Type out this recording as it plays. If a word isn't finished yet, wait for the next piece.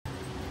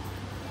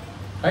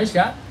Hey,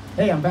 Scott.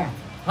 Hey, I'm back.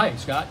 Hi,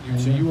 Scott.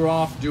 So you were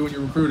off doing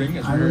your recruiting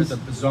as we're here at the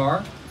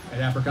Bazaar at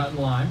Apricot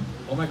Lime.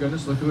 Oh my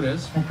goodness, look who it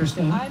is. Hi,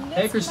 Christine.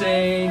 Hey,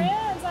 Christine.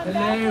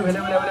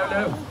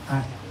 Hello.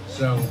 Hi.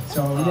 So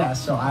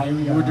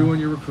you were doing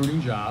your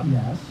recruiting job.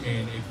 Yes.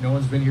 And if no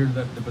one's been here to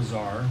the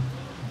Bazaar,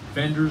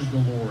 vendors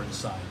galore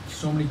inside.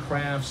 So many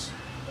crafts,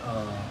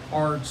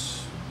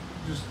 arts,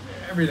 just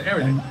everything.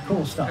 And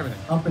cool stuff.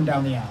 Everything. Up and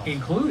down the alley.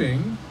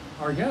 Including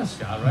our guest,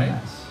 Scott, right?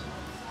 Yes.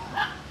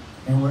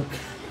 And we'll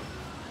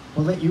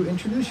let you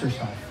introduce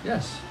yourself.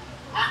 Yes.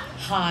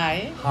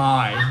 Hi.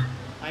 Hi.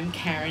 I'm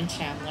Karen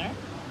Chandler.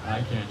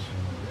 Hi, Karen.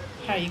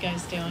 How are you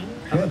guys doing?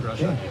 I have a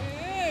crush on you.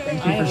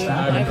 Thank you for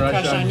stopping. I have a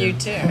crush on you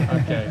too.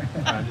 Okay,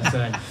 I'm just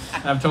saying.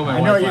 I've told my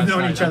I wife know last you've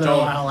known night. each other a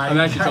while. I've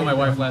actually told my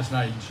wife last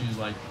night, and she's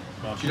like,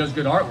 "Well, she does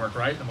good artwork,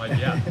 right?" I'm like,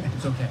 "Yeah,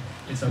 it's okay.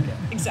 It's okay."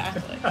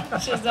 Exactly.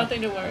 She has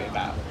nothing to worry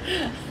about.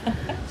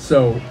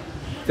 So,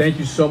 thank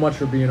you so much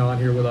for being on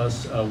here with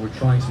us. We're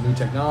trying some new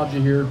technology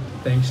here,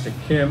 thanks to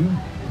Kim.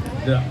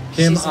 Kim,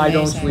 She's I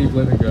Don't amazing. Sleep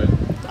Living Good.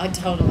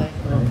 Totally.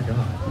 Oh my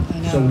God. I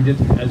know. So we did,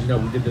 as you know,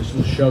 we did this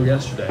little show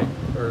yesterday,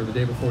 or the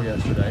day before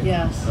yesterday.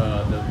 Yes.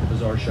 The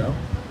Bazaar show.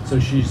 So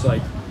she's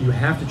like, you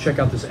have to check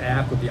out this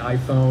app with the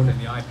iPhone and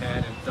the iPad,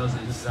 and it does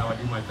it. This is how I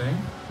do my thing.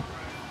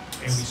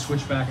 And we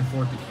switch back and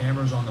forth the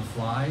cameras on the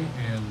fly,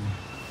 and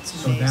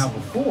so now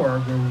before,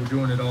 where we were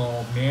doing it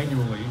all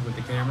manually with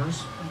the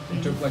cameras,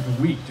 it took like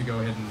a week to go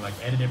ahead and like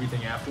edit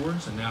everything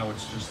afterwards, and now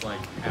it's just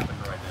like happening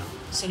right now.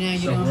 So now you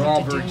So don't we're have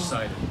all to very do.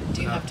 excited.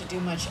 Do you have to do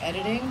much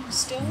editing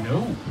still?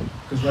 No,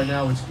 because right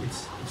now it's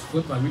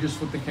flipped. Like we just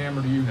flipped the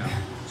camera to you now.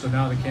 So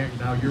now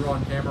now you're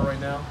on camera right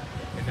now,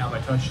 and now by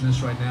touching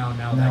this right now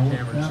that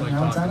camera just like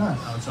now it's talking. on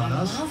us. Now it's on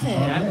us. love it.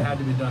 And that had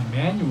to be done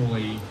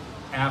manually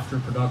after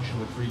production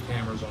with 3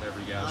 cameras on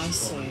every guest. I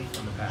see.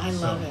 On the pad. I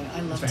love So it.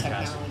 I love it's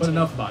fantastic. technology. But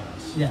enough about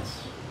us.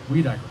 Yes.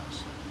 We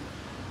digress.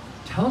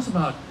 Tell us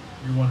about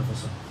your wonderful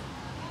self.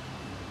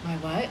 My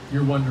what?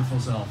 Your wonderful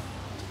self.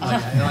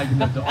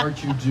 Like the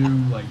art you do.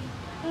 Like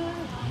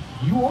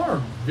you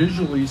are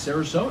visually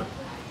Sarasota.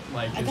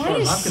 Like as far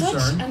That as is I'm such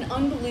concerned. an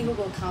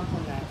unbelievable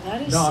compliment.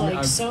 That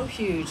is so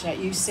huge that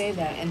you say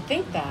that and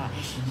think that.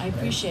 I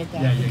appreciate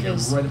that Yeah,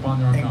 because right up on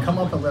there. And come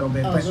up a little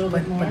bit, a but, little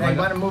bit more. but I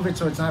want to move it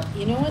so it's not.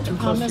 you know what the too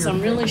close problem to is? your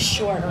I'm really face.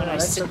 short when I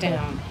that's sit okay.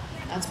 down.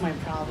 That's my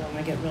problem.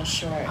 I get real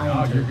short.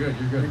 Oh, you're good.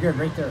 You're good. You're good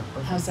right there.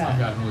 Perfect. How's I've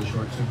that? gotten really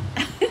short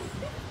too.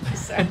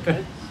 Is that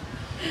good?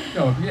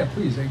 No, yeah,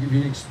 please. Like, if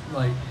you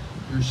like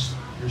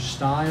your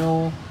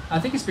style. I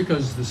think it's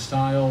because the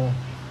style.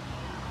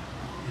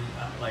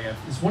 Like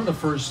it's one of the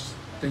first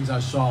things I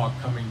saw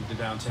coming to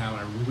downtown.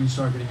 I really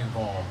started getting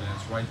involved, and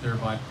it's right there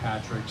by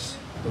Patrick's,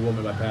 the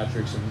woman by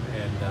Patrick's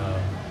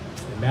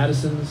and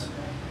Madison's,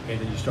 and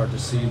then you start to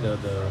see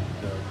the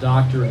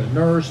doctor and the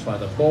nurse by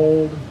the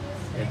Bold,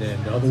 and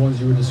then the other ones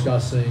you were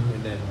discussing,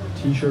 and then the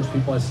T-shirts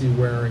people I see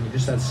wearing, and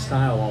just that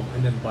style,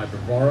 and then by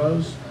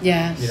Bavaro's.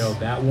 Yes. You know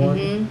that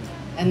one.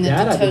 And then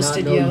That the I did not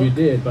toasted know yolk. you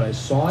did, but I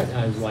saw it and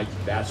I was like,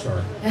 that's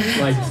her.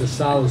 Like the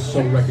style is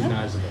so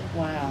recognizable.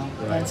 Wow,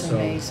 Right? that's So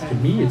amazing. to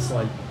me, it's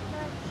like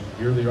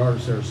you're the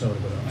artist of Sarasota,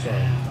 but I'm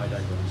sorry, I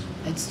digress.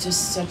 It's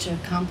just such a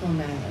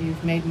compliment.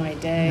 You've made my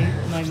day,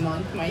 my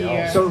month, my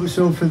year.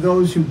 So for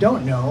those who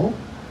don't know,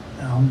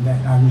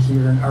 that obviously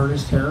you're an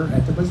artist here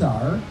at the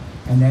Bazaar,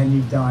 and then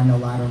you've done a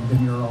lot of the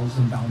murals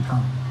in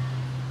downtown.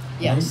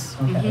 Right? Yes.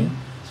 Okay.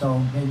 So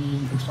maybe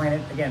explain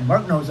it again.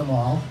 Mark knows them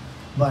all,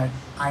 but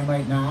I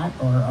might not,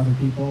 or other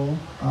people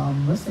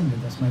listening to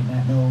this might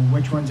not know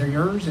which ones are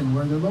yours and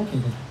where they're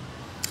located.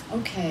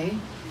 Okay,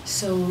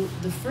 so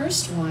the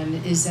first one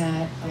is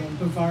at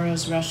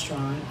Bavaro's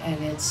restaurant,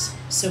 and it's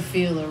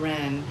Sophia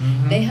Loren.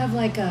 They have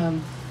like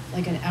an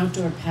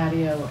outdoor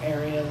patio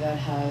area that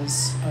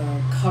has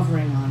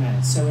covering on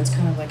it, so it's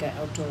kind of like an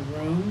outdoor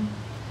room,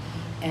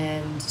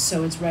 and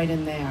so it's right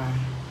in there.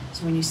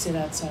 So when you sit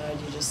outside,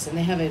 and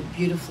they have it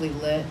beautifully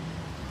lit.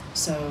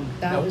 So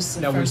that was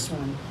the first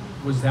one.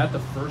 Was that the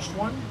first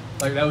one?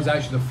 Like that was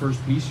actually the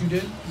first piece you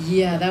did?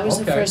 Yeah, that was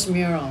the Okay. first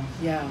mural.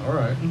 Yeah. All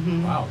right.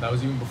 Wow, that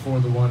was even before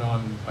the one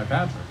on by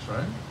Patrick's,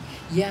 right?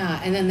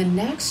 Yeah, and then the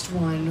next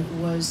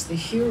one was the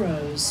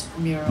Heroes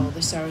mural,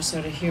 the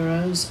Sarasota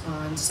Heroes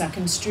on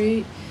 2nd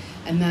Street,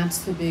 and that's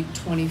the big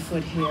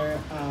 20-foot here.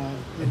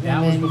 And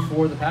that was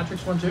before the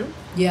Patrick's one too?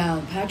 Yeah,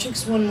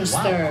 Patrick's one was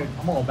Wow. third.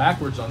 I'm all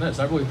backwards on this.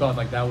 I really thought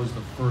like that was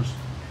the first.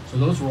 So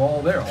those were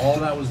all there. All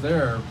that was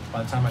there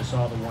by the time I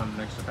saw the one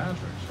next to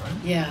Patrick's, right?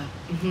 Yeah.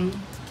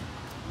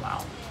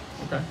 Wow.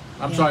 Okay.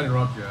 I'm Yeah. sorry to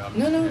interrupt you.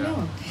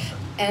 No.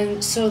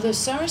 And so the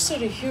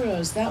Sarasota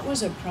Heroes, that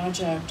was a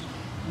project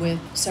with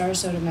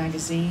Sarasota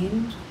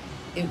Magazine.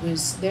 It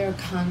was their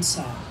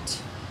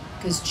concept.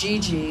 Because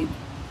Gigi,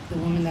 the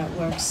woman that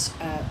works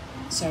at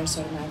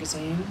Sarasota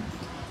Magazine,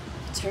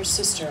 it's her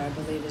sister, I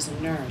believe, is a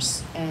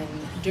nurse. And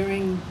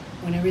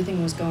when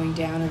everything was going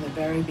down in the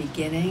very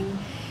beginning,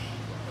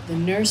 the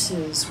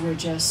nurses were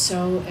just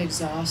so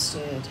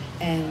exhausted,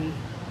 and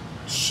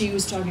she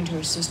was talking to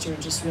her sister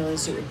and just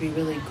realized it would be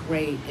really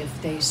great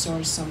if they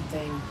saw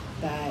something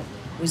that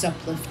was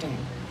uplifting.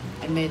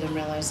 and made them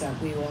realize that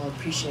we all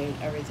appreciate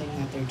everything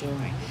that they're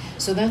doing.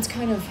 So that's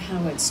kind of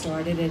how it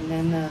started. And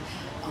then the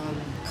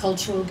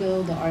Cultural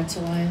Guild, the Arts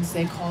Alliance,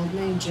 they called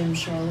me, Jim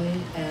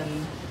Shirley,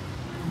 and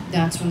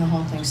that's when the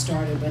whole thing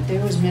started. But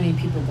there was many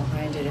people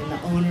behind it, and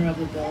the owner of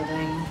the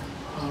building,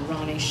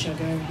 Ronnie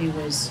Sugar, he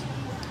was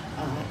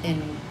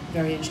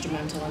very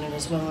instrumental in it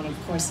as well. And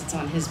of course, it's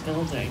on his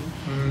building,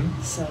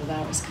 so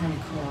that was kind of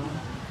cool.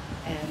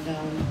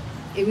 And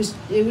it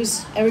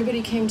was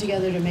everybody came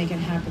together to make it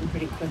happen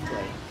pretty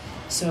quickly.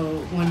 So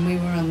when we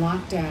were on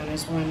lockdown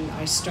is when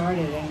I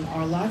started, and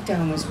our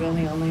lockdown was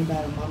really only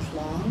about a month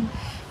long.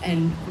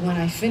 And when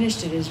I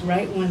finished it is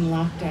right when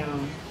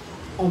lockdown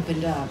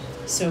opened up.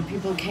 So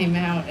people came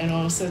out, and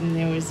all of a sudden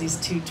there was these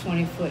two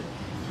 20-foot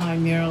high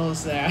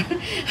murals there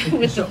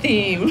with the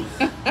theme.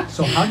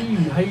 So how do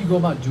you go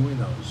about doing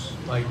those?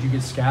 Like, do you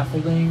get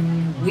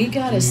scaffolding? We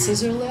got a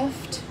scissor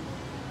lift.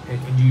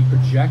 And do you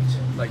project?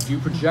 Like, do you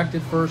project it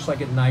first, like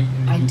at night,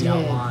 and then do the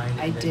outline?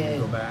 I and then did.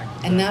 You go back?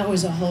 And that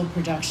was a whole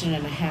production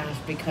and a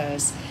half,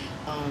 because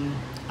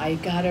I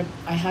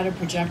had a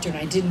projector, and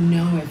I didn't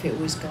know if it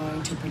was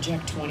going to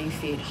project 20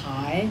 feet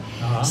high.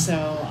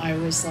 So I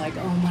was like,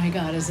 oh my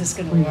God, is this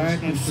going to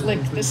work? And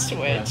flick the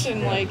switch,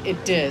 and like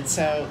it did.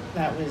 So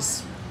that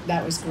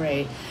was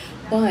great.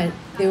 But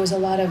there was a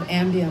lot of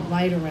ambient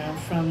light around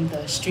from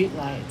the street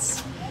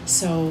lights.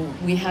 So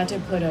we had to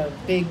put a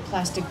big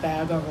plastic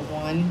bag over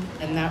one,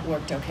 and that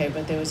worked okay.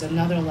 But there was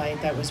another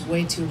light that was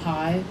way too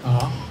high.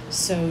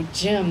 So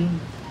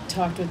Jim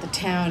talked with the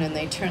town, and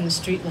they turned the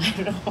street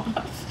light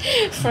off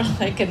for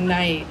like a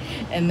night.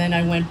 And then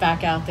I went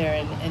back out there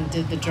and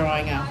did the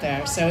drawing out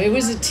there. So it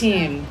was a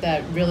team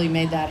that really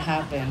made that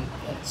happen,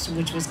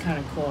 which was kind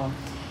of cool.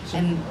 So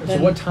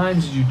what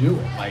times did you do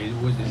it? Like,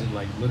 is it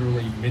like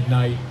literally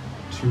midnight,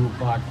 2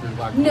 o'clock, 3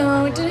 o'clock?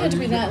 No, it didn't have to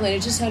be that late.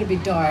 It just had to be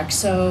dark.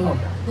 So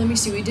okay. Let me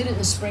see. We did it in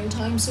the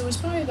springtime, so it was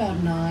probably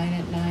about 9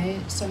 at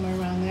night, somewhere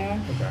around there.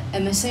 Okay.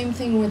 And the same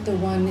thing with the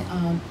one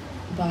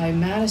by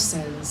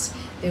Madison's.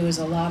 There was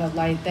a lot of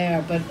light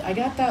there, but I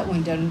got that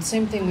one done.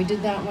 Same thing. We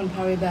did that one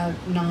probably about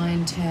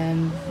 9,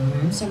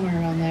 10, somewhere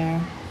around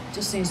there.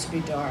 Just needs to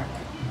be dark.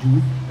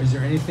 Is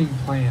there anything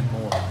planned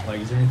more?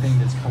 Like, is there anything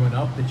that's coming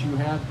up that you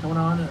have coming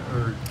on,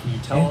 or can you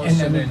tell us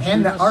and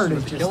then the art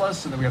is kill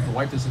us, and then we have to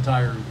wipe this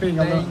entire thing?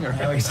 Or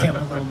At least a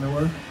little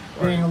newer.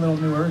 Being a little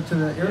newer to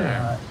the area.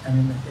 Yeah. I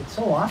mean, it's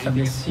so awesome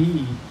to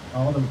see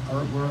all the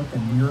artwork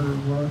and mirror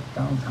work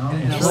downtown.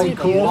 And it's really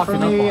cool for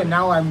me, it. And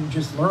now I'm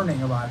just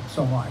learning about it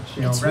so much.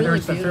 You know, It's whether really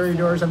it's the beautiful. fairy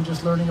doors I'm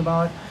just learning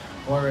about,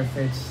 or if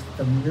it's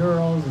the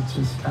murals, it's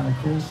just kind of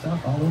cool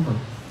stuff all over.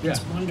 Yeah.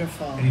 It's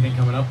wonderful. Anything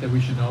coming up that we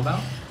should know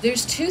about?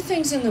 There's 2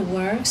 things in the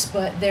works,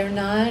 but they're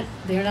not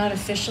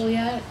official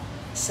yet,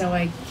 so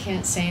I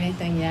can't say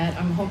anything yet.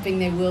 I'm hoping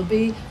they will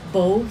be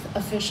both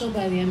official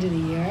by the end of the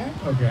year.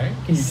 Okay.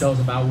 Can you tell us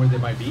about where they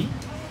might be,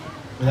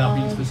 without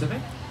being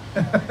specific?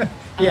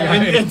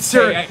 Yeah,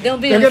 They'll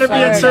be they're in going to be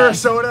in Florida.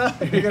 Sarasota.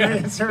 They're going to be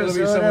in It'll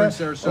be somewhere in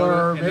Sarasota,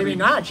 or and maybe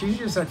not. She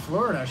just said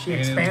Florida. She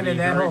And it'll expanded be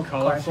that very whole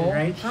colorful.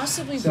 question, right?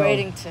 Possibly So-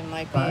 Bradenton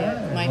might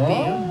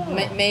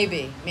be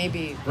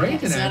maybe.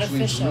 Bradenton It's not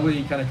actually is official.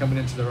 really kind of coming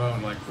into their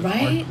own, like with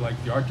Right?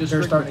 like the art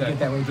district, starting to with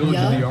get that way too. Village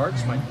of the Yeah.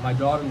 Arts. My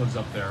daughter lives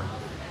up there,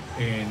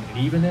 and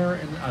even there,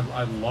 and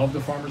I love the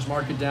farmers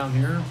market down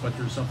here, but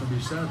there's something to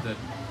be said that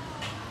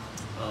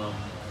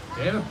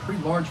they have a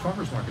pretty large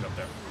farmers market up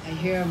there. I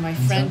hear my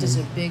friend is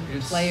a big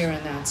It's- player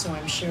in that, so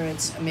I'm sure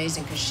it's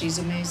amazing because she's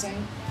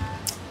amazing.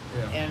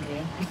 Yeah.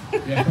 Andrea.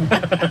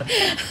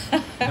 Yeah.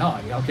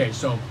 No, okay,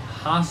 so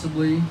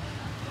possibly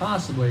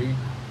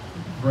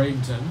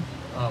Bradenton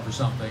for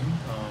something.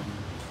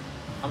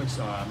 I'm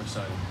excited.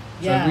 So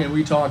Yeah.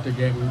 we talked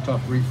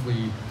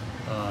briefly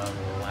a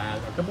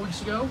couple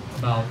weeks ago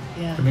about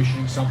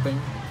commissioning something.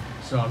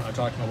 So I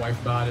talked to my wife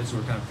about it. So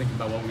we're kind of thinking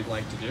about what we'd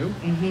like to do.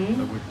 Mm-hmm.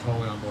 So we're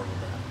totally on board with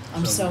that.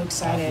 I'm so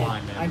excited.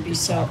 Offline, man, I'd we be could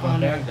so talk about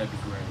honored. That'd be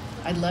great.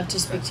 I'd love to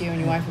speak to you and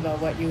your wife about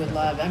what you would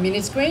love. I mean,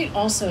 it's great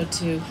also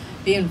to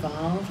be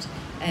involved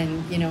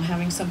and, you know,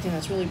 having something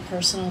that's really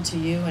personal to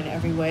you in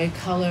every way,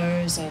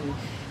 colors and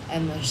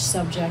the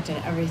subject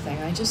and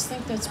everything. I just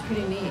think that's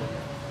pretty neat.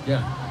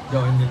 Yeah.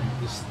 No, and then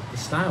the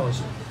style is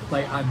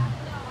like I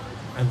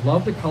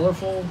love the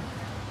colorful,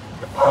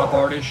 the pop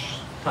artish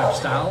type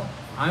style.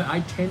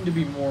 I tend to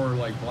be more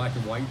like black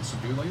and white and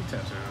subdued, like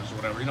tattoos or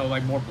whatever. You know,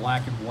 like more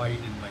black and white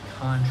and like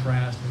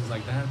contrast and things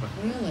like that. But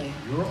Really?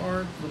 your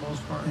art, for the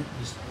most part,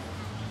 just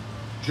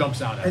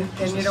jumps out at And- me.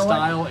 Just and the you know what?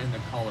 style and the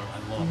color.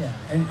 I love. Yeah,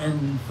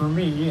 and for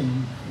me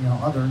and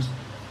others,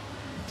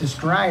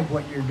 describe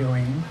what you're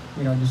doing.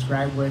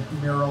 Describe what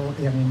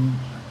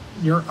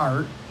your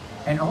art,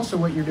 and also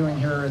what you're doing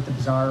here at the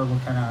Bazaar.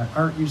 What kind of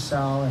art you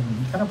sell, and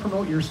kind of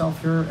promote yourself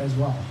here as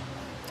well.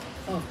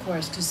 Oh, of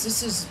course, because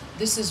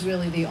this is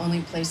really the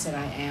only place that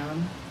I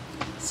am.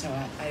 So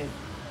I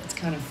it's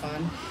kind of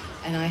fun.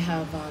 And I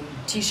have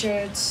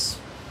T-shirts,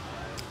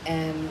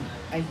 and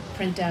I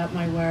print out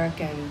my work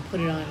and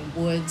put it on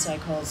woods. I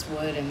call it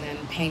wood, and then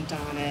paint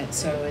on it.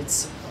 So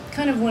it's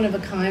kind of one of a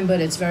kind, but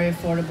it's very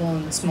affordable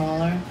and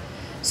smaller.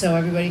 So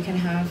everybody can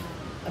have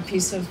a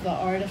piece of the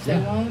art if they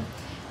Yeah. want.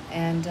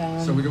 And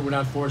So we're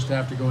not forced to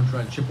have to go and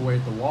try to chip away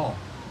at the wall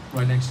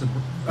right next to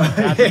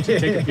Patrick to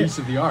take a piece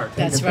of the art.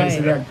 That's Take a piece right.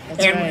 of that.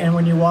 That's and, right. and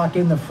when you walk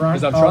in the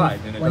front, 'Cause I've tried,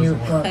 and it when you,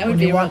 doesn't work. That would when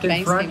be you a walk real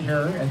in front Banksy.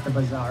 here at the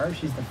Bazaar,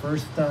 she's the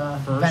first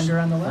vendor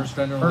on the left. First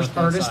vendor on the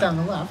left-hand artist side. on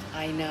the left.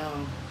 I know.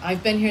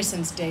 I've been here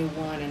since day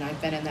one, and I've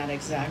been in that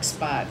exact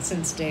spot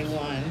since day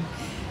one.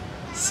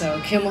 So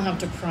Kim will have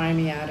to pry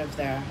me out of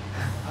there.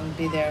 I'll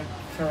be there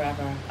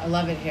forever. I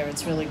love it here.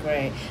 It's really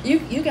great. You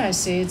guys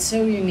see, it's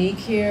so unique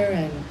here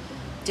and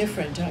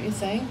different, don't you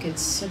think?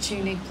 It's such a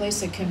unique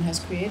place that Kim has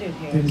created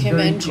here. It is Kim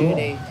very and cool.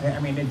 Judy. I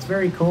mean, it's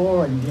very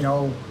cool, and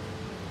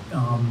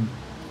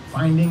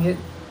finding it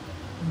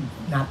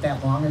not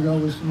that long ago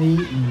was neat,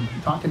 and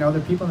talking to other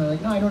people, and they're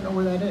like, "No, I don't know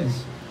where that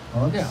is."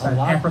 Well, it's Yeah, a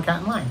lot.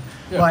 Apricot Lime,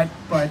 Yeah.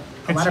 but a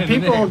It's lot of in the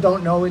people name.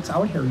 don't know it's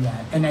out here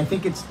yet, and I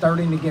think it's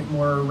starting to get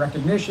more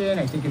recognition.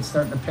 I think it's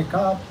starting to pick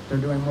up. They're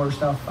doing more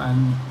stuff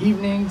on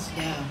evenings,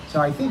 Yeah.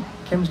 so I think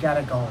Kim's got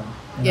it going.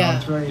 Yeah.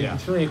 It's really Yeah.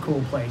 it's really a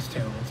cool place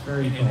too. It's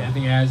very And cool. I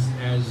think as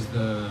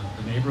the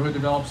neighborhood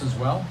develops as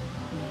well,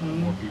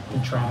 more people The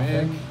come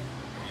traffic. in,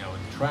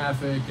 the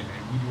traffic, and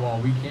we do all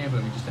we can,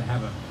 but we just to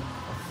have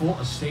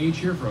a stage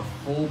here for a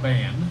full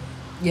band.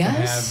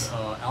 Yes. To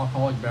have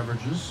alcoholic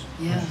beverages.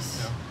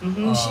 Yes. You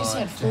know, She's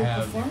had to full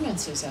have,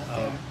 performances out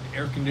there.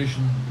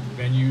 air-conditioned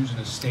venues and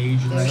a stage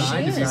There she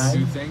inside to be able is. to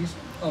do things.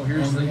 Oh,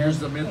 here's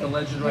the myth, the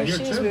legend right Here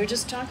here she is. too. We were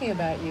just talking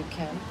about you,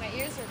 Kim. My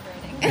ears are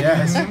burning.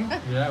 Yes.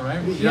 Yeah, right.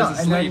 She Yeah, doesn't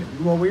and sleep.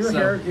 then, well, we were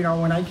So- here,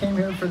 when I came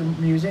here for the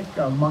music,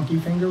 Monkey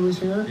Finger was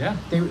here. Yeah.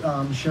 They,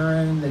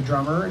 Sharon, the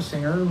drummer,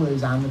 singer,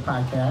 was on the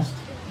podcast.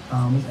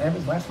 That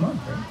was last month,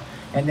 right?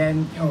 And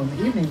then, in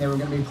the evening, they were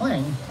going to be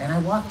playing, and I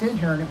walked in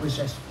here, and it was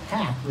just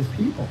packed with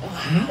people.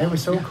 It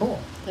was so cool.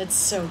 That's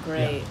so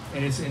great.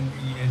 And it's in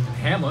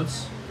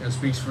Hamlet's. It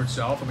speaks for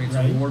itself. I mean, it's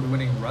Right. an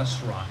award-winning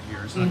restaurant here.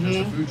 It's not just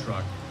a food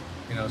truck.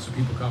 So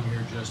people come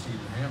here just to eat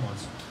at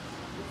Hamlet's.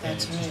 And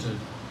That's it's just right.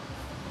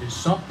 there's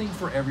something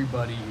for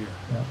everybody here.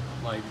 Yeah.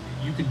 Like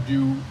you can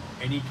do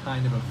any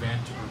kind of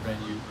event or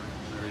venue,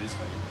 or it is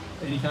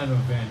venue. Any kind of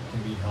event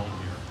can be held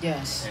here.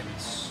 Yes. And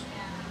it's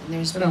And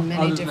there's you know, been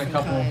many other than a different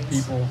couple kinds. of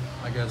people,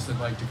 I guess, that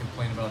like to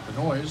complain about the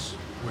noise,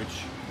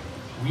 which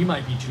we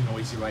might be too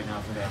noisy right now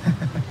for them.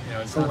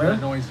 It's For not where?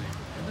 that noisy.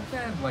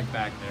 Like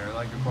back there,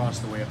 like across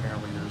the way,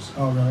 apparently there's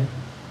Oh, really?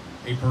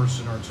 a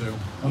person or two,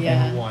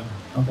 Yeah. maybe one,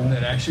 Okay.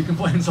 that actually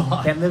complains a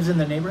lot. That lives in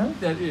the neighborhood?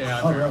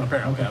 Yeah, Oh, really?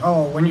 apparently. Okay. Yeah.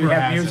 Oh, when you Rumor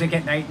have has music it.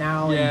 at night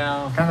now? and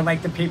Yeah. Kind of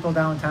like the people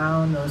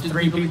downtown, those Just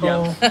three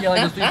people. Yeah,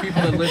 like the three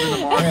people that live in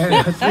the market.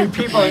 And the three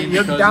people, Complain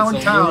you're because it's a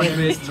downtown, little and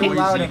bit it's too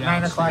loud noisy at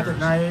 9 o'clock at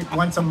downstairs. night,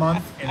 once a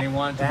month. And they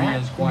want it to be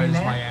That? as quiet You as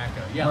mean that?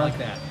 Mayaka. Yeah, Mark- like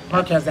that.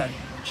 Mark has that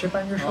chip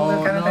on your shoulder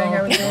Oh, kind of thing,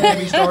 I would don't get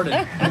me say.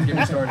 started. Don't get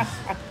me started.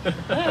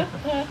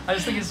 I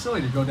just think it's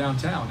silly to go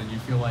downtown and you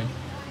feel like,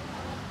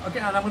 okay,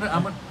 and I'm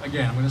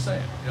gonna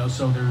say it.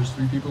 So there's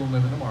three people who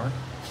live in the Mark,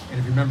 and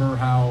if you remember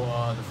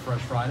how the Fresh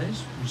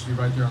Fridays used to be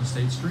right there on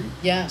State Street,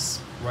 Yes.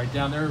 right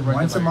down there, right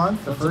Once there a by-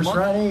 month, the once a first month,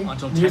 Friday,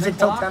 until music 10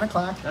 till o'clock. 10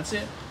 o'clock. That's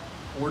it.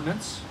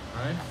 Ordinance,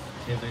 right?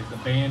 You have the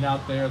band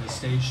out there, the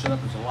stage set up.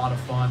 It was a lot of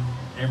fun.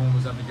 Everyone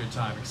was having a good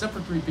time, except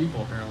for three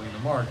people apparently in the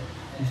Mark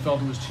who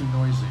felt it was too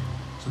noisy.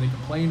 So they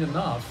complained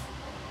enough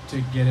to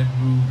get it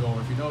moved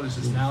over. If you notice,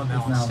 it's now It's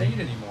on now State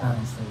anymore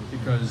on State.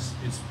 because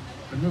it's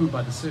been moved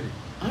by the city.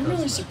 I'm because really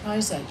of that.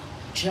 surprised that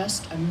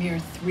just a mere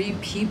 3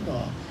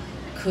 people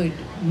could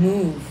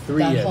move that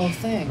Three-ish. whole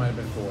thing. Might have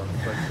been four,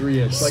 but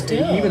three-ish. Like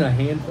Still. even a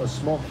handful, a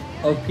small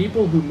of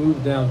people who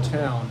move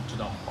downtown. to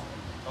the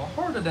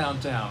heart of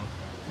downtown,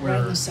 Right where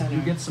in the center.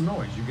 you get some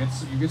noise, you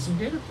get some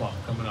Gator Club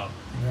coming up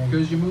Right.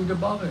 because you moved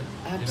above it.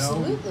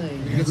 Absolutely.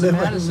 You get some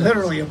Madison.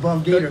 Literally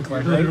above Gator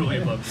Club. right? Literally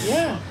above. Gator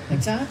Yeah, Club.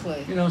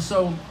 exactly.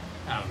 So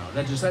I don't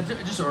know. It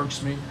just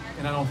irks me,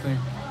 and I don't think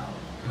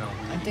we I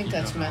need to think keep it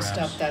that's under messed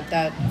wraps. up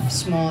that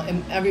small,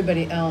 and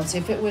everybody else,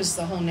 if it was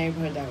the whole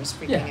neighborhood that was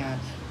freaking Yeah. out,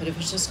 but if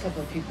it's just a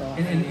couple of people.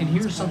 And, I don't know,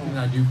 here's it's something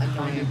kinda that I do annoying.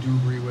 kind of do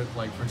agree with,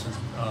 like for instance,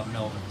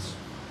 Melvin's.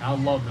 I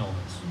love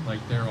Melvin's, like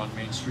they're on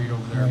Main Street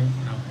over there, Right.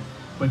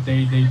 But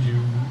they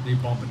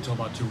bump until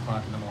about 2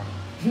 o'clock in the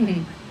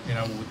morning.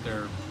 With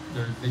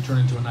they turn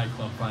into a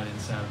nightclub Friday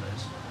and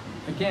Saturdays.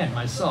 Again,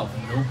 myself,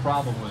 no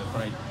problem with it,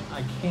 but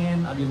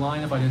I'd be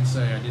lying if I didn't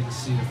say I didn't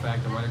see the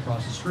fact that right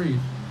across the street,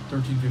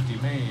 1350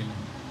 Main,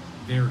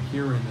 they're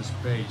here in this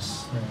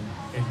base,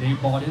 Right. and they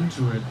bought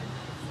into it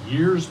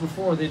years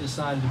before they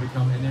decided to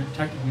become, and they're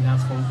technically not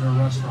supposed to, they're a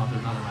restaurant,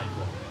 they're not a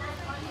nightclub.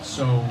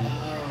 So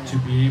to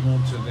be able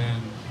to then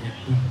hit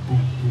boom,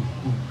 boom, boom,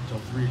 boom until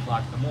 3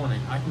 o'clock in the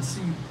morning, I can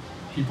see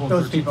people in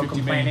Those people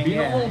 1350 Main complaining, being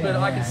yeah, a little bit,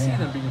 yeah, I can yeah, see yeah.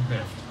 them being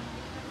biffed.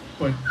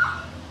 But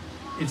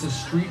it's a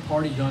street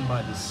party done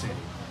by the city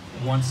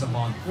once a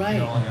month, Right.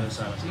 on the other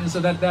side. And so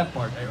that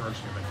part irks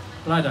me a bit.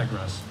 But I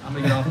digress. I'm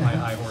gonna get off my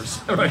high horse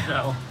right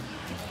now.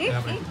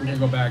 And we're gonna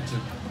go back to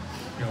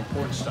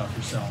important stuff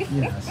yourself.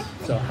 Yes.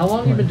 So how long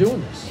have you been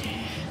doing this?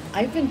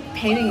 I've been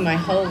painting my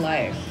whole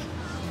life.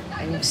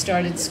 I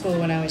started school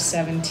when I was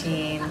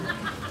 17,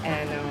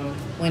 and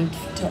went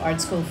to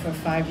art school for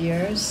 5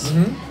 years,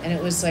 and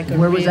it was like a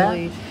Where really.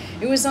 was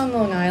that? It was on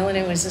Long Island.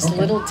 It was this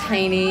little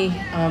tiny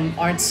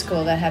art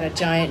school that had a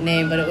giant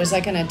name, but it was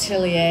like an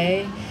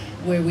atelier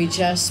where we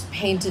just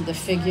painted the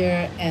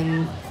figure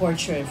and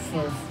portrait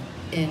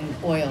in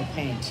oil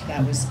paint.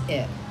 That was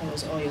it. That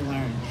was all you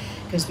learned.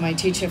 Because my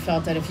teacher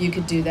felt that if you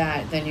could do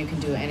that, then you can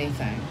do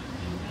anything.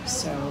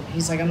 So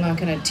he's like, I'm not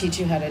going to teach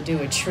you how to do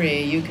a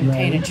tree. You can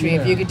paint a tree.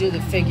 If you could do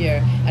the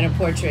figure and a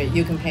portrait,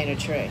 you can paint a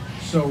tree.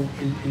 So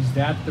is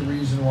that the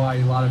reason why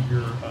a lot of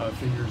your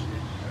figures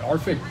are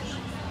figures?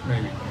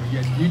 Maybe.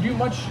 Do you do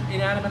much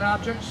inanimate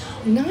objects?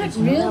 Not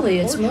really.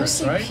 It's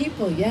mostly right?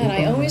 people, yeah. And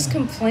I always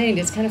complained.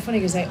 It's kind of funny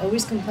because I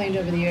always complained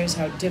over the years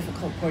how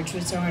difficult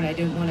portraits are, and I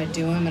didn't want to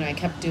do them, and I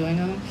kept doing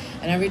them.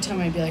 And every time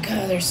I'd be like,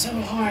 oh, they're so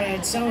hard,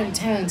 it's so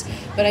intense.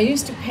 But I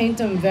used to paint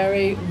them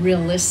very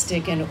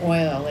realistic in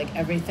oil. Like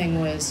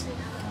everything was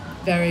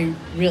very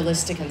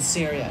realistic and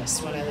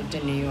serious when I lived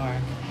in New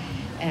York.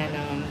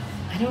 And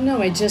I don't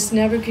know, I just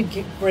never could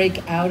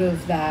break out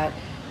of that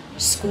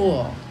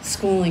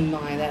schooling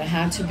mind that it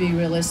had to be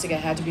realistic,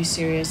 it had to be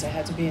serious, it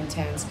had to be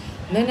intense.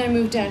 And then I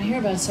moved down here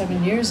about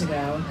 7 years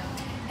ago,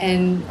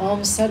 and all of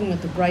a sudden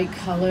with the bright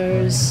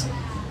colors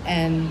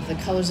and the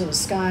colors of the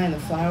sky and the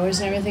flowers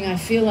and everything, I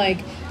feel like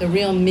the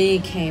real me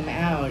came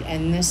out.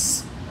 And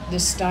this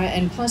style,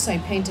 and plus I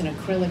paint in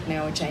acrylic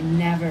now, which I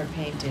never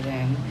painted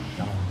in,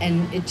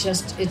 and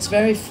it's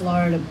very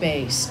Florida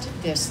based,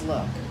 this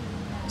look.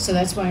 So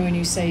that's why when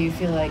you say you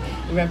feel like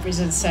it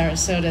represents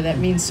Sarasota, that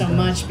means so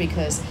much,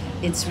 because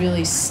it's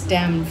really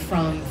stemmed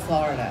from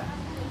Florida.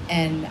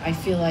 And I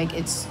feel like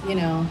it's,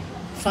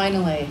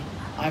 finally,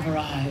 I've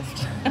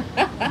arrived.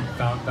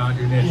 Found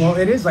your niche. Well,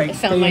 it is like I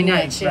found day my and niche,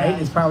 night, yeah.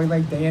 right? It's probably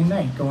like day and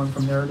night, going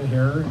from there to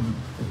here,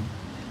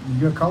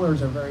 and your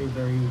colors are very,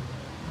 very,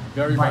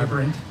 very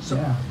vibrant. So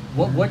Yeah.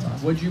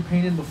 what'd you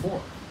paint in before?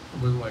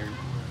 Was it like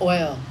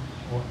Oil.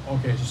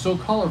 okay, so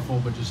colorful,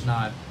 but just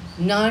not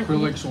Not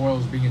acrylics,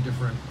 oils being a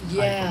different.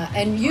 Yeah, type of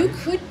paint, and you right?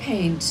 could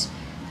paint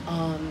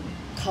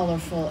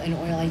colorful in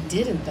oil. I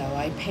didn't, though.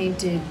 I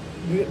painted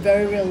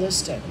very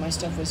realistic. My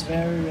stuff was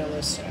very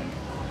realistic.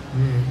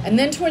 And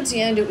then towards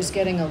the end, it was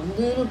getting a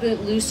little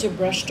bit looser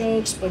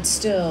brushstrokes, but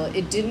still,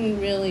 it didn't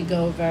really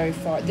go very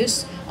far.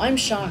 I'm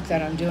shocked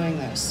that I'm doing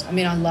this. I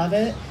mean, I love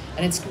it,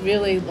 and it's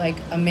really like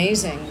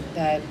amazing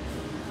that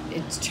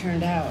it's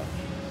turned out.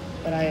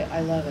 But I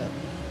love it.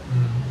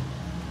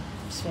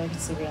 I just feel like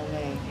it's the real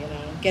me,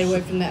 Get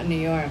away from that in New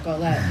York, all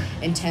that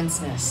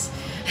intenseness.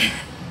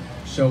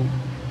 So,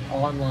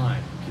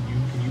 online,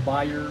 can you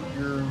buy your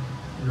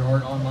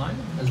art online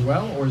as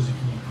well, or is it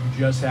you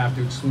just have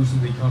to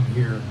exclusively come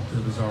here to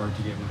the Bazaar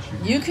to get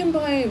what you? You can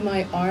buy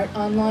my art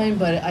online,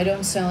 but I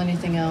don't sell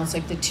anything else,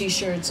 like the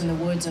T-shirts and the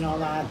woods and all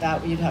that.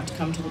 That you'd have to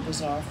come to the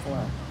Bazaar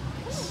for.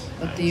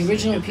 But the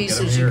original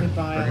pieces you could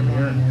buy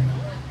online.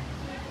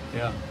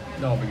 Yeah,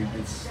 no, but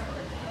it's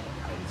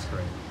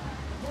great.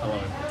 I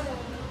love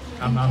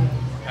it. I'm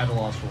at a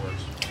loss for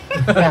words.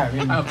 Yeah, I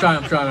mean, I'm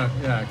trying to,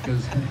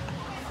 because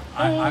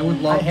I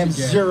would love I have to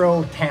get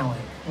zero talent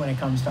when it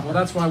comes to Well, art.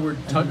 that's why we're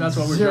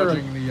Zero-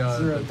 judging the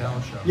zero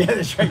talent show. Yeah,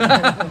 that's right.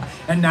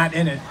 And not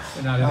in it.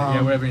 And not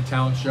in we're having a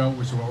talent show.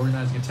 So we're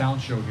organizing a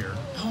talent show here.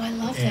 Oh, I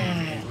love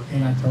that.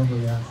 In October,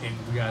 yeah. And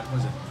we got,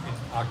 was it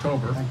in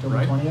October, October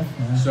right? 20th,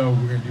 yeah. So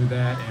we're going to do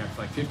that, and it's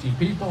like 15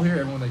 people here.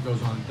 Everyone that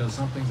goes on and does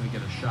something, they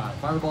get a shot,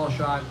 fireball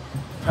shot.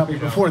 Probably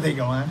before they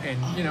go on.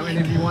 And and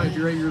if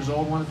you're 8 years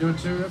old, want to do it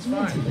too, that's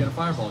fine. You get a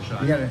fireball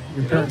shot. Your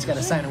parents got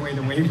to sign away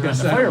the waiver You on got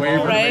the to sign a fireball.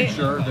 waiver to Right. make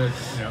sure that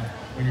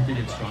when your kid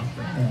gets drunk,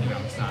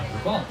 that it's not your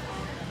fault.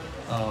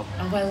 Oh,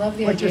 I love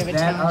the But idea just of a that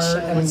talent art, show.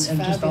 and It's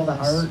just all the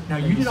fabulous. art. Now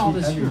that you did all see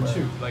this here everywhere.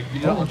 too. Like you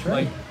did Oh, that's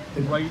right.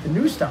 The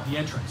new stuff. the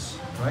entrance,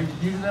 right?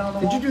 Did you do that on the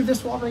Did wall? you do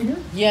this wall right here?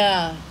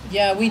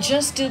 Yeah, we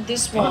just did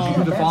this Did you wall.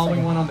 do the That's following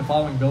like- one on the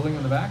following building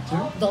in the back too?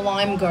 The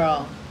Lime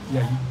Girl.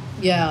 Yeah.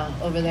 Yeah,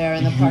 over there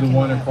in Did the you do parking the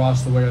one lot.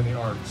 across the way on the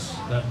Arts?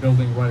 That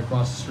building right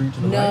across the street to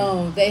the right?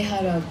 No, they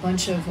had a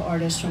bunch of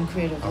artists from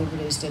Creative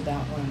Liberties did that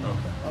one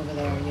Okay. over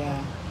there, yeah.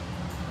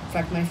 In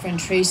fact, my friend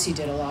Tracy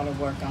did a lot of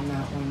work on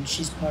that one.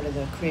 She's part of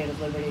the Creative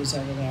Liberties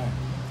over there.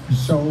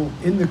 So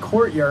in the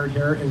courtyard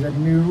here is a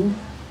new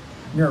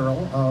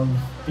mural of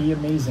Be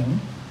Amazing,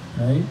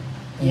 right?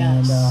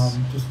 Yes.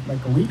 And just like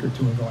a week or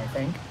two ago, I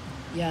think.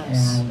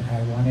 Yes. And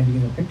I wanted to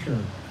get a picture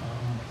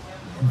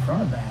in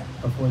front of that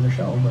before the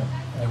show, but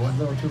it was a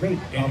little too late.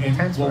 All the And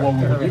tents what were will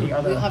we already do?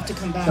 other. We'll have to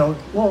come back. So,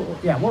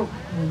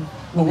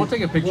 we'll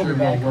take a picture We'll be and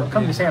back. we'll work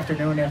Come it this in.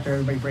 afternoon after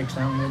everybody breaks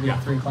down, maybe Yeah.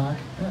 at 3 o'clock.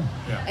 Yeah.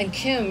 Yeah. And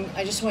Kim,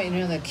 I just want you to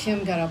know that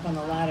Kim got up on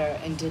the ladder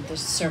and did the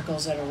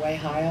circles that are way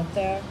high up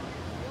there.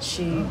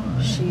 She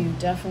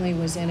definitely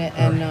was in it.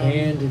 Her And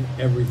hand and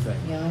everything.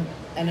 yeah,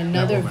 and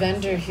another woman.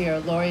 vendor here,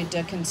 Lori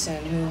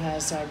Dickinson, who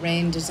has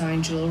Rain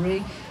Design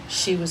Jewelry.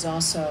 She was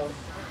also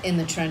in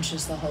the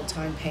trenches the whole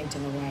time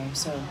painting away.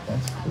 So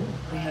That's cool.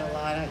 we had a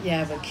lot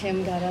of but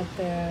Kim got up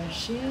there.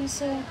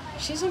 She's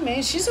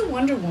amazing. She's a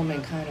Wonder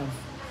Woman kind of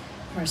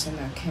person,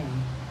 that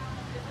Kim.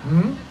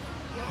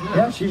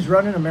 Yeah, she's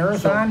running a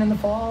marathon in the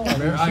fall.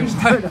 Mar-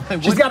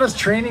 She's got us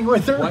training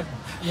with her. What?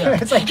 Yeah.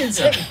 It's like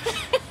insane.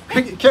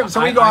 Kim,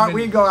 so we go out.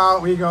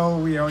 You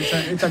know, it's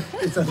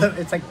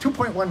like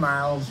 2.1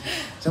 miles.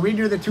 So we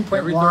do the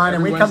 2.1,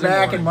 and we come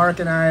back, and Mark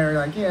and I are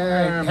like,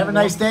 yeah, have a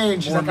nice day.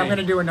 And she's like, I'm going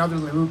to do another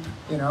loop,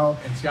 you know.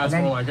 And Scott's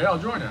more like, hey, I'll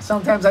join us.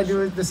 Sometimes I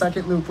do the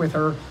second loop with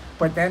her,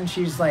 but then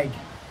she's like,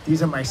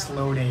 these are my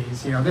slow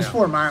days. You know, this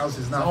 4 miles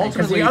is nothing.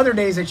 Because the other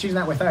days that she's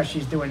not with us,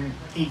 she's doing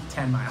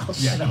 8-10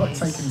 miles. Yeah. You know, it's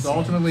like insane. So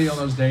ultimately, on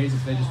those days,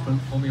 if they just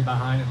pull me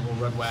behind in a little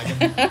red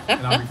wagon,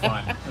 and I'll be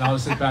fine. And I'll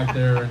just sit back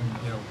there and,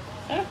 you know,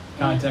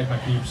 contact my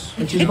peeps.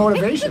 Which is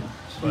motivation.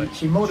 But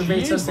she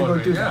motivates us to go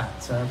do yeah.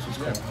 that. So that's just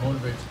cool.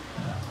 Motivates.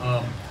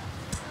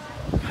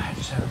 I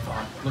just had a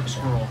thought. Look,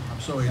 squirrel. I'm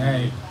so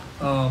Hey.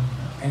 ADD.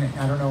 And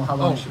I don't know how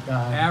long she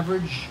got.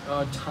 Average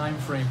time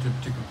frame to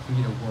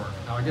complete a work.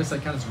 Now, I guess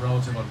that kind of is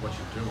relative on what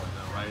you're doing,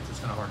 though, right? It's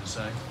kind of hard to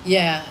say.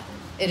 Yeah,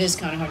 it is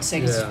kind of hard to say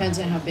because it depends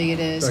on how big it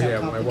is, how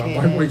complicated.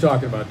 What are you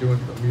talking about? Doing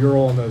a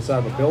mural on the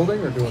side of a building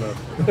or doing a...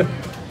 It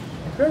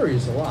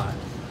varies a lot.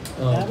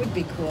 That would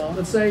be cool.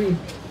 Let's say...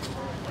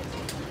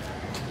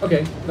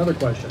 Okay, another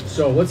question.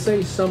 So let's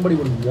say somebody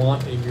would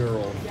want a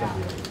mural from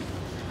you.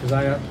 Because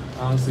I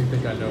honestly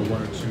think I know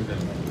one or two that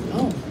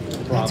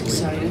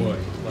probably would,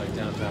 like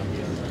downtown.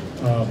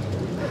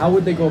 How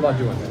would they go about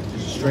doing that?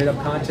 Just straight up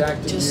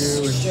contacting you?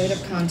 Just straight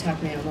up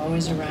contact me. I'm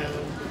always around.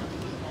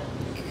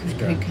 You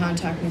could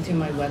contact me through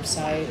my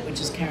website, which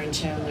is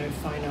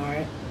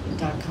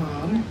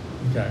KarenChandlerFineArt.com.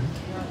 Okay.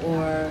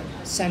 Or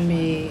send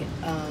me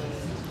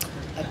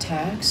a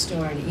text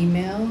or an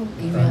email.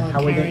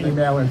 How we get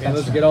email and text?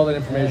 Let's get all that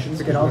information.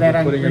 Let's get all that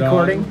on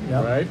recording.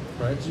 Right,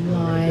 right. So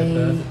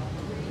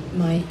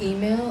my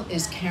email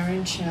is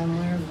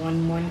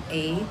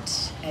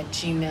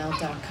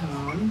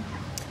KarenChandler118@gmail.com.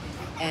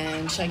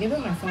 And should I give it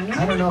my phone number?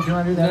 I don't know if you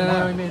want to do that.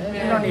 No, I mean,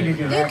 you don't need to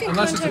do that.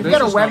 Unless it's a You've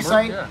got a business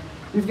website. number,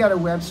 You've got a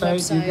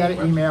website. You've got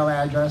an email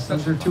address.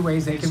 Those are two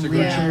ways they can reach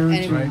you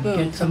to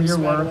get some of your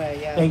work.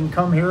 They can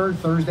come here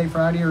Thursday,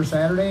 Friday, or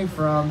Saturday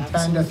from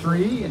 10 to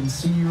 3 and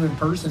see you in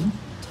person.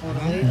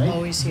 Totally,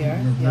 always here.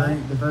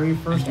 The very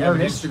first you have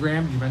an artist.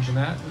 Instagram? Did you mention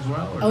that as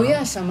well? Oh,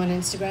 yes, I'm on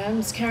Instagram.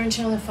 It's Karen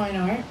Chandler Fine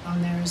Art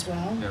on there as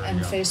well. And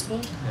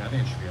Facebook. Yeah, I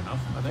think it should be enough.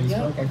 I think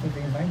Facebook, I think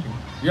they can find you.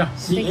 Yeah.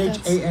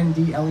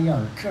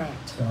 CHANDLER.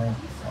 Correct. So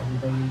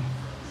everybody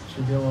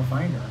should be able to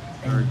find her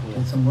and Very cool.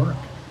 get some work.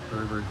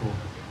 Very, very cool.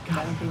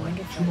 That would be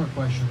wonderful. 2 more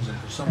questions, and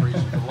for some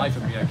reason, for the life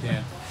of me, I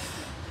can't.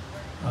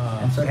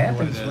 That's what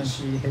happens when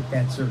she hit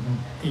that certain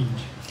age.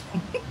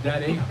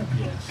 That age?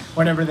 Yes.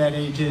 Whatever that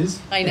age is.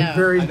 I know. It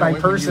varies by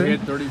person. When you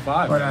hit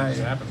 35, but it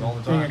happens all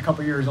the time. Being a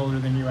couple years older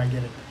than you, I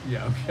get it.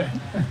 Yeah, okay.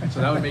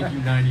 So that would make you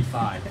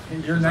 95.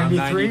 You're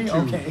 93?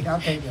 Okay,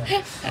 I'll take that.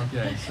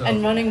 Okay, so.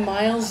 And running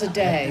miles a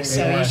day,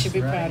 so you should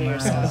be proud of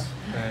yourself.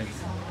 Thanks.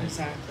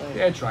 Exactly.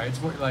 Yeah, try.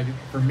 It's more like,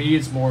 for me,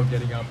 it's more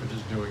getting up and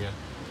just doing it,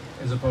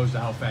 as opposed to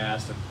how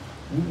fast. And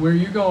where are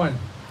you going?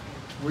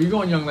 Where are you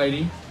going, young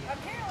lady?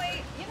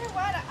 Apparently, you know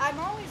what? I'm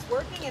always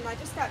working, and I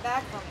just got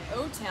back from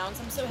O-Town,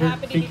 so I'm so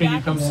happy to be Can you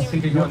back. come?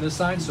 Can you go on this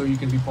side so you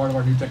can be part of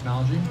our new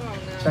technology? Oh,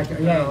 no. Check it.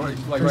 Yeah,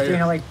 like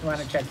Christina, right want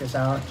to check this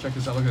out? Check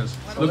this out. Look at this.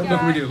 What do Look we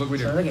what we got? do. Look what we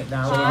do. So look at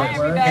now. Hi,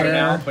 we're everybody.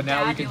 here. But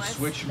now we can Fabulous.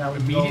 switch Now we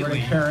can go over to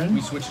immediately. Karen.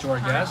 We switch to our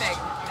guest, Perfect.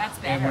 That's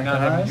better. and we're not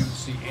having to Guys.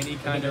 see any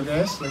kind Look of. at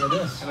this. Look at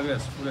this. Look at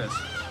this. Look at this.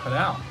 Cut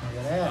out. Look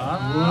at that.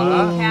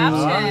 Oh,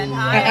 caption.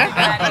 Hi,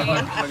 everybody.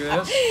 Look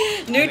at this.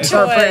 New It's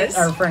choice.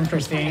 our friend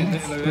Christine.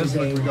 Look at this.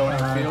 Like we go in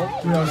the field.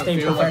 Real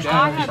estate Field like professional.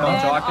 that. I have People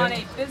been talking. on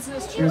a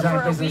business She trip was on a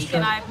for a business week,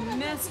 trip. and I've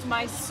missed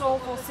my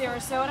soulful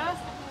Sarasota.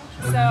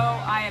 So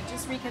I have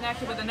just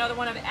reconnected with another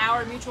one of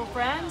our mutual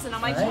friends, and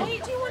I'm like, Right. hey,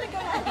 do you want to go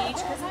to the beach?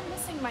 Because I'm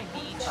missing my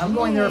beach. I'm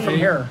going there from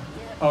here.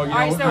 Oh, you know,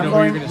 Alright, so you know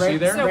where you're going to see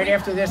there? So Right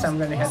after this, I'm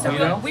going to head So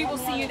down. we will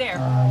see you there.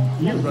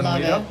 You. Run Love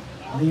meet it. up.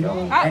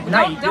 Lido. Ah, At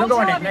night. don't You're going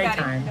tell at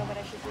everybody. nighttime.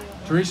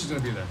 Teresa's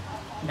going to be there.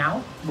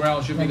 Now?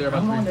 Well, she'll be there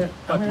I'm about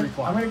going 3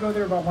 o'clock. I'm going to go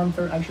there about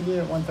 1:30. I should be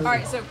there at 1:30. All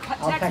right, so I'll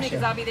text me text because you.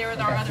 I'll be there with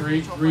our Okay. other 3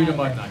 mutual to friend.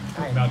 midnight.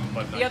 Okay. Not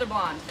midnight. The other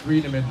blonde.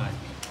 3 to midnight.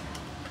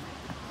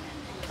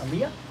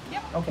 Aaliyah?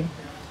 Yep. Okay.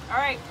 All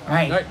right. All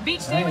right. Right.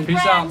 Beach day with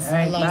Peace friends. out. All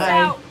right, Peace bye.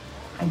 out.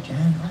 Hi,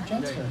 Jen. Oh,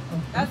 Jen's here.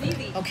 Oh. That's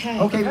easy. Okay.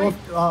 Okay,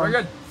 well, Very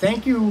good.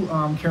 thank you,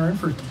 Karen,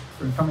 for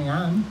coming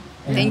on.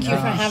 And, Thank you for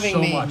having so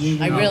me. much. I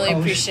You really know,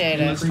 appreciate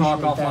Let's it.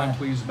 talk Appreciate offline, that.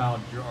 please, about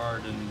your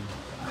art and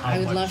how I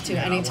would much, love to, you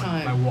know, I want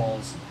anytime. My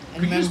walls.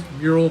 And Could you just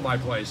mural my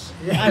place?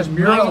 Yeah, I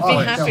mural would be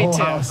the happy whole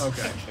to. house.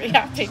 Okay. Be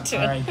happy to.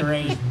 All right,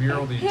 great. Just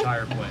mural the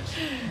entire place.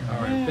 All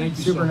right. Thank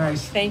you Super so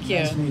nice. Thank you.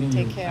 Nice meeting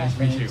Take you. care. much. Nice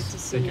to meet you. Nice to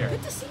see Take you. care.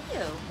 Good to see you.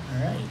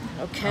 All right.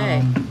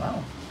 Okay.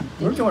 Wow.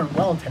 We're doing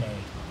well today.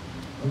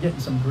 We're getting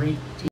some great